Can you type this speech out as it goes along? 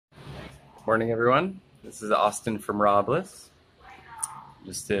Morning, everyone. This is Austin from Raw Bliss.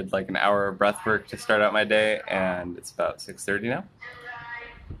 Just did like an hour of breath work to start out my day, and it's about 6:30 now.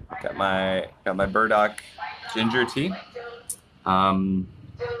 Got my burdock ginger tea. I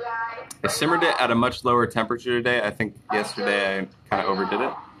simmered it at a much lower temperature today. I think yesterday I kind of overdid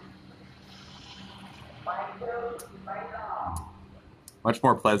it. Much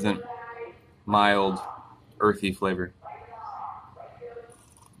more pleasant, mild, earthy flavor.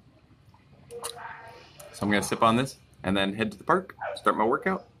 So I'm gonna sip on this and then head to the park, start my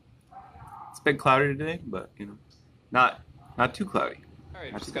workout. It's been cloudy today, but you know, not too cloudy. All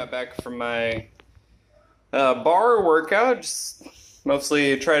right, just got back from my bar workout. Just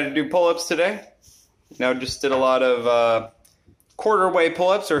mostly tried to do pull-ups today. Now just did a lot of quarter-way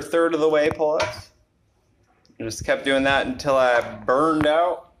pull-ups or third-of-the-way pull-ups. Just kept doing that until I burned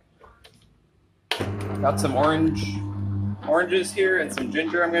out. Got some oranges here and some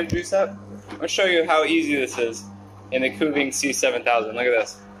ginger I'm gonna juice up. I'm going to show you how easy this is in the Kuving C7000. Look at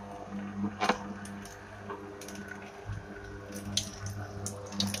this.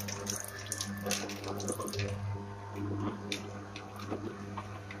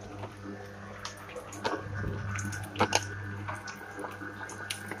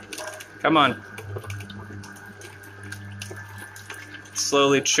 Come on.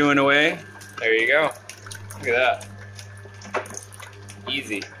 Slowly chewing away. There you go. Look at that.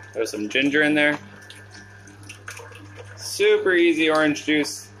 Easy. There's some ginger in there. Super easy orange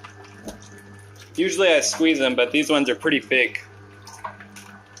juice. Usually I squeeze them, but these ones are pretty big.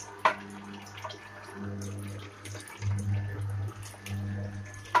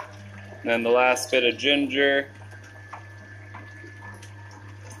 And then the last bit of ginger.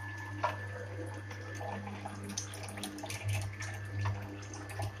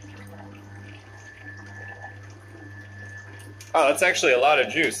 Oh, that's actually a lot of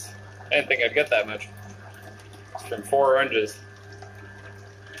juice. I didn't think I'd get that much. It's from 4 oranges.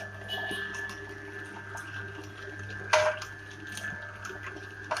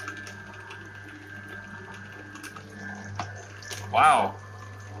 Wow.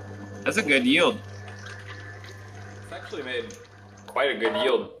 That's a good yield. It's actually made quite a good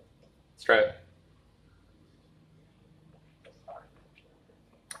yield. Let's try it.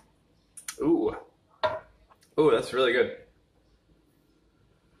 Ooh. Ooh, that's really good.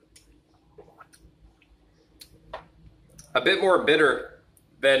 A bit more bitter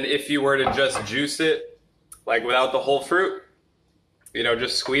than if you were to just juice it, like without the whole fruit. You know,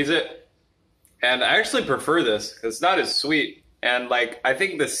 just squeeze it. And I actually prefer this because it's not as sweet. And like, I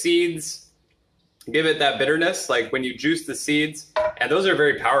think the seeds give it that bitterness, like when you juice the seeds. And those are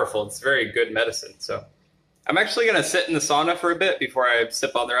very powerful. It's very good medicine. So I'm actually gonna sit in the sauna for a bit before I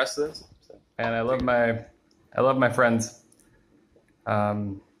sip on the rest of this. And I love my friends.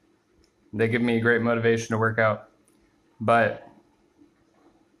 They give me great motivation to work out. But,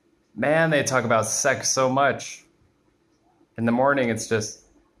 man, they talk about sex so much. In the morning, it's just,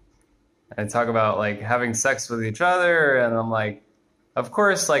 they talk about, like, having sex with each other, and I'm like, of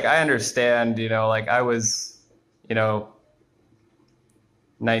course, like, I understand, you know, like, I was, you know,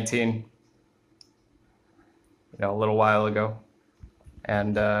 19, you know, a little while ago.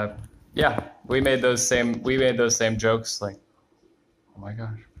 And, yeah, we made those same jokes, like, oh my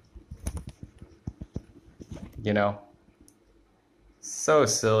gosh. You know. So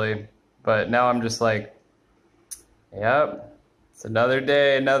silly, but now I'm just like, yep, it's another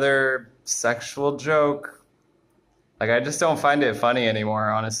day, another sexual joke. Like, I just don't find it funny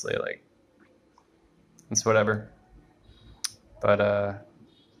anymore, honestly. Like, it's whatever. But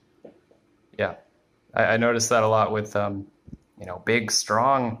yeah, I noticed that a lot with you know, big,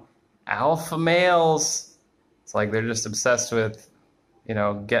 strong alpha males. It's like they're just obsessed with, you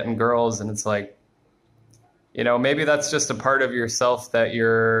know, getting girls, and it's like, you know, maybe that's just a part of yourself that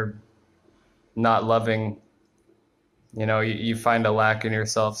you're not loving. You know, you find a lack in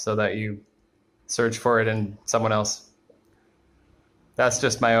yourself so that you search for it in someone else. That's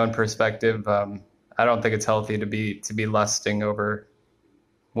just my own perspective. I don't think it's healthy to be lusting over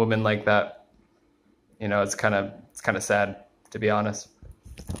women like that. You know, it's kind of sad, to be honest.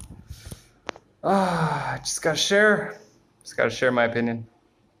 I just gotta share my opinion.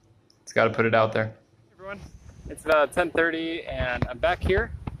 Just gotta put it out there. Everyone. It's about 10:30 and I'm back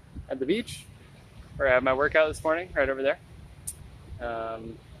here at the beach where I had my workout this morning, right over there.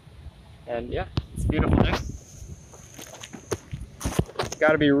 And yeah, it's a beautiful day.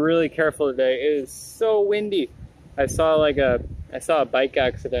 Got to be really careful today. It is so windy. I saw a bike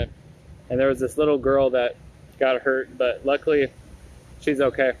accident and there was this little girl that got hurt, but luckily she's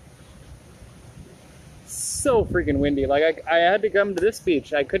okay. So freaking windy. Like I had to come to this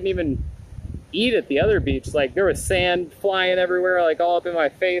beach. I couldn't even eat at the other beach. Like, there was sand flying everywhere, like all up in my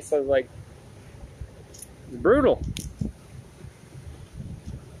face. I was like, it's brutal.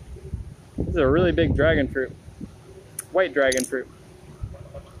 This is a really big dragon fruit. White dragon fruit.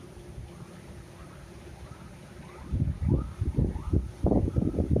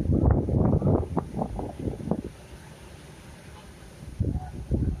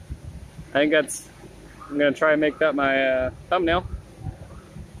 I think that's, I'm gonna try and make that my thumbnail.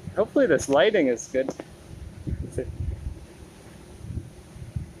 Hopefully this lighting is good. Let's see.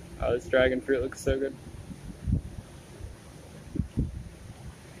 Oh, this dragon fruit looks so good.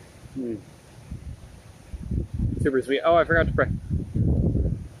 Super sweet. Oh, I forgot to pray.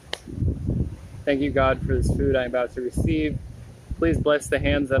 Thank you, God, for this food I'm about to receive. Please bless the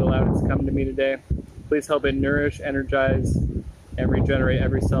hands that allowed it to come to me today. Please help it nourish, energize, and regenerate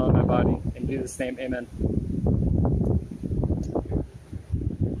every cell in my body. In Jesus' name, amen.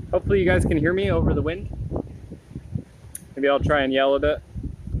 Hopefully you guys can hear me over the wind. Maybe I'll try and yell a bit.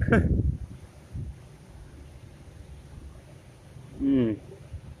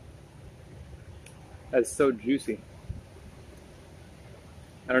 That's so juicy.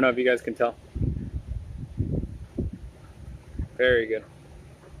 I don't know if you guys can tell. Very good.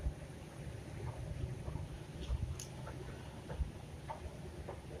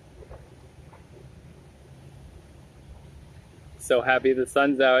 So happy the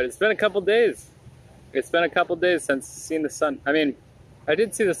sun's out. It's been a couple days. It's been a couple days since seeing the sun. I mean, I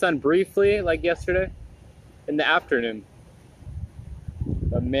did see the sun briefly, like yesterday, in the afternoon.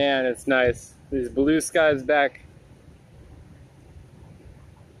 But man, it's nice. These blue skies back.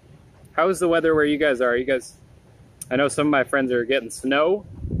 How's the weather where you guys are? You guys, I know some of my friends are getting snow.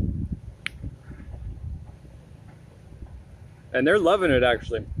 And they're loving it,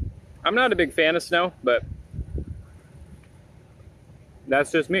 actually. I'm not a big fan of snow, but that's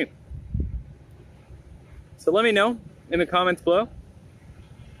just me. So let me know in the comments below.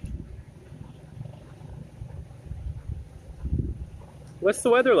 What's the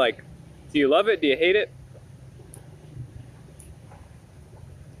weather like? Do you love it? Do you hate it?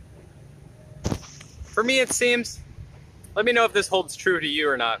 For me, it seems, let me know if this holds true to you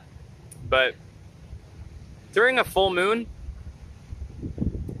or not, but during a full moon,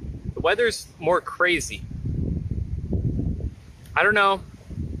 the weather's more crazy. I don't know.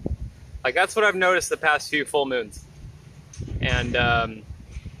 Like, that's what I've noticed the past few full moons. And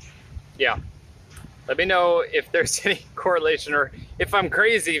yeah, let me know if there's any correlation, or if I'm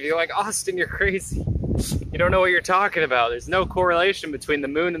crazy, if you're like, Austin, you're crazy. You don't know what you're talking about. There's no correlation between the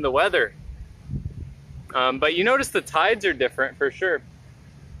moon and the weather. But you notice the tides are different for sure.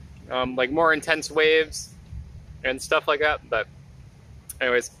 Like more intense waves and stuff like that. But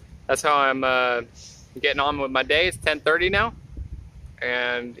anyways, that's how I'm getting on with my day. It's 10:30 now.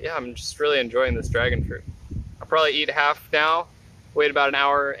 And yeah, I'm just really enjoying this dragon fruit. I'll probably eat half now, wait about an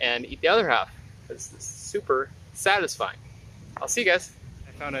hour, and eat the other half. It's super satisfying. I'll see you guys.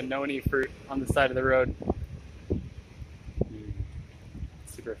 I found a Noni fruit on the side of the road.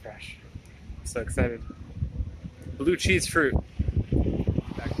 Super fresh. I'm so excited. Blue cheese fruit.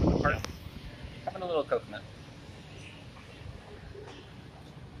 Back from the park. Having a little coconut.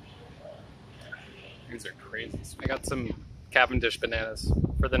 These are crazy. I got some Cavendish bananas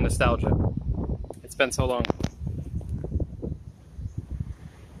for the nostalgia. It's been so long.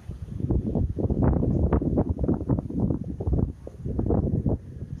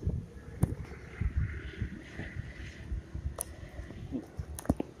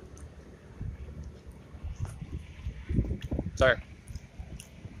 Sorry.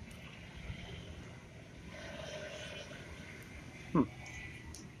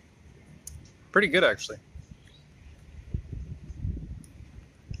 Pretty good, actually.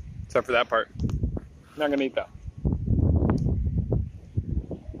 Except for that part. Not gonna eat that.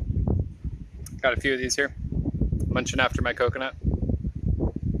 Got a few of these here. Munching after my coconut.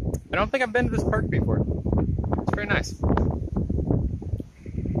 I don't think I've been to this park before. It's very nice.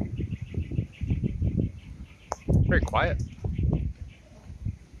 Very quiet.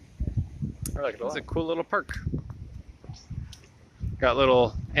 I like it a lot. It's a cool little park. Got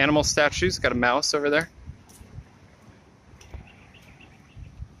little animal statues. Got a mouse over there.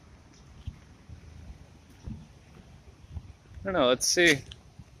 I don't know, let's see.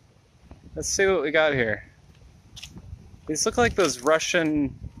 Let's see what we got here. These look like those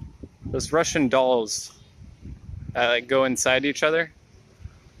Russian dolls that like go inside each other.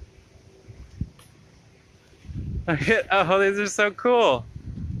 Oh, these are so cool.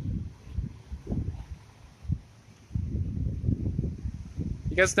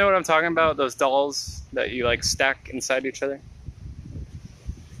 You guys know what I'm talking about? Those dolls that you like stack inside each other?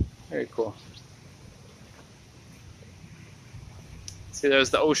 Very cool. See, there's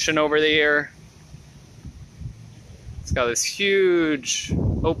the ocean over there. It's got this huge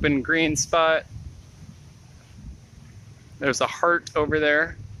open green spot. There's a heart over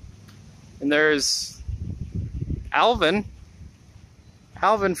there. And there's Alvin.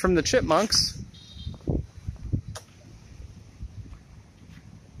 Alvin from the Chipmunks.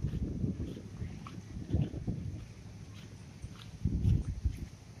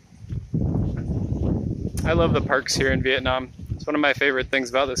 I love the parks here in Vietnam. It's one of my favorite things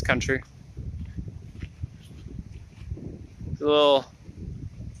about this country. It's a little,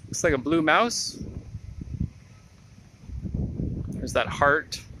 looks like a blue mouse. There's that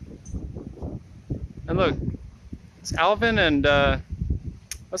heart. And look, it's Alvin and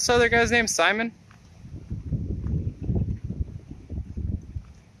what's the other guy's name? Simon?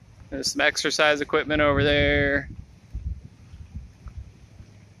 There's some exercise equipment over there.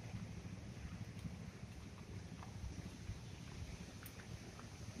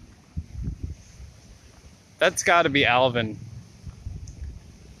 That's got to be Alvin.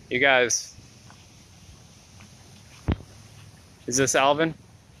 You guys. Is this Alvin?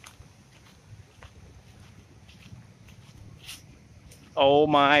 Oh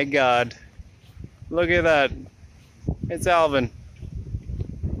my God. Look at that. It's Alvin.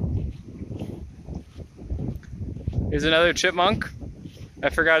 Here's another chipmunk. I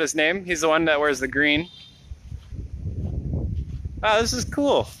forgot his name. He's the one that wears the green. Wow, this is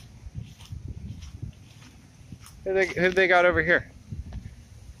cool. Who they got over here?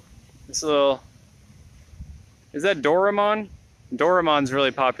 This little... Is that Doraemon? Doraemon's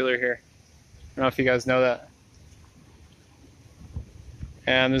really popular here. I don't know if you guys know that.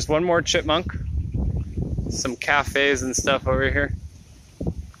 And there's one more chipmunk. Some cafes and stuff over here.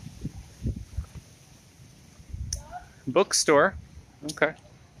 Bookstore. Okay.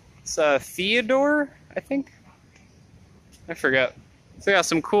 It's Theodore, I think. I forget. So they got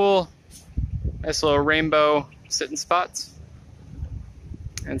some cool, nice little rainbow sitting spots.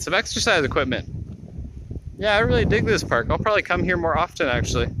 And some exercise equipment. Yeah, I really dig this park. I'll probably come here more often,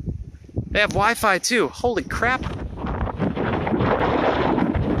 actually. They have Wi-Fi too. Holy crap.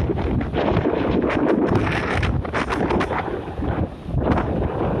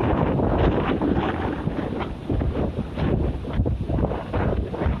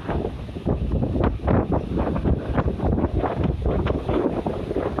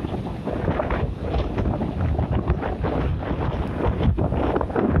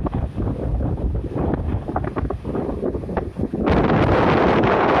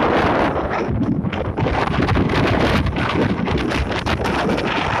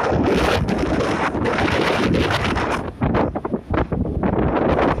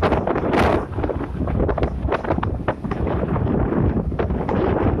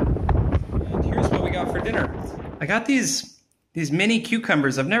 I got these mini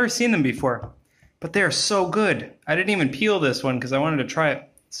cucumbers. I've never seen them before, but they're so good. I didn't even peel this one because I wanted to try it.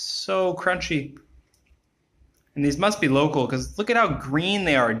 It's so crunchy. And these must be local because look at how green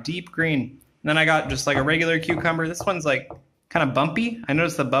they are, deep green. And then I got just like a regular cucumber. This one's like kind of bumpy. I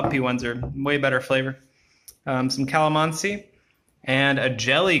noticed the bumpy ones are way better flavor. Some calamansi and a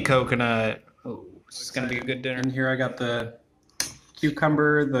jelly coconut. Oh, this is gonna be a good dinner. And here I got the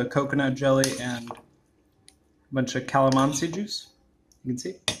cucumber, the coconut jelly, and bunch of calamansi juice, you can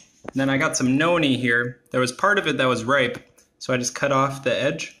see. And then I got some noni here. There was part of it that was ripe, so I just cut off the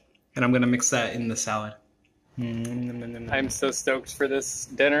edge, and I'm gonna mix that in the salad. I'm so stoked for this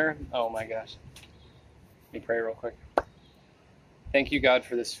dinner. Oh my gosh. Let me pray real quick. Thank you, God,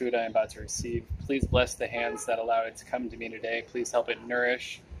 for this food I am about to receive. Please bless the hands that allow it to come to me today. Please help it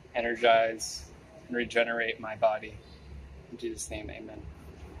nourish, energize, and regenerate my body. In Jesus' name, amen.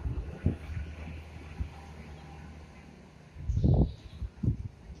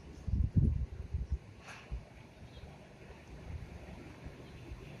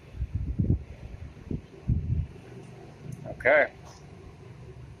 Okay,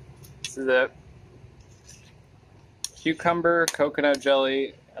 this is it. Cucumber, coconut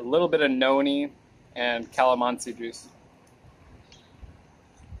jelly, a little bit of noni, and calamansi juice.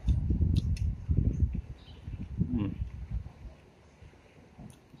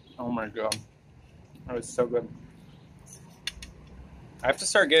 Oh my God, that was so good. I have to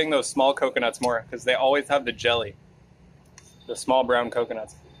start getting those small coconuts more because they always have the jelly. The small brown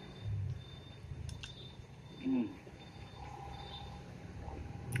coconuts.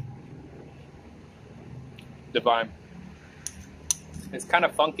 Divine. It's kind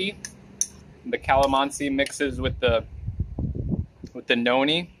of funky. The calamansi mixes with the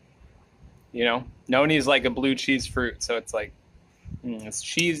noni. You know, noni is like a blue cheese fruit, so it's like It's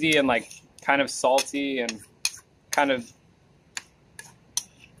cheesy and like kind of salty and kind of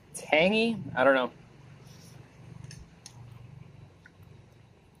tangy. I don't know.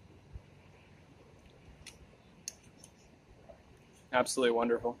 Absolutely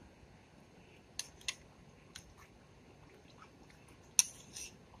wonderful.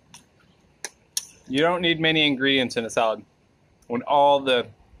 You don't need many ingredients in a salad when all the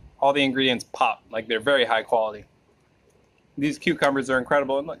ingredients pop, like they're very high quality. These cucumbers are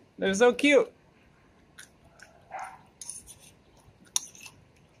incredible, and look, they're so cute.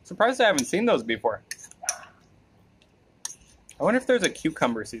 Surprised I haven't seen those before. I wonder if there's a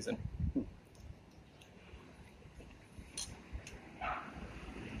cucumber season.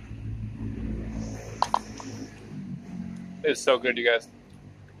 It's so good, you guys.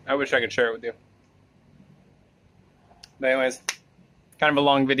 I wish I could share it with you. But anyways, kind of a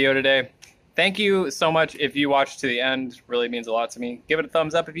long video today. Thank you so much if you watched to the end. Really means a lot to me. Give it a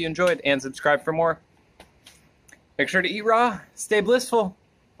thumbs up if you enjoyed and subscribe for more. Make sure to eat raw. Stay blissful.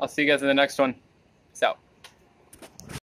 I'll see you guys in the next one. Peace out.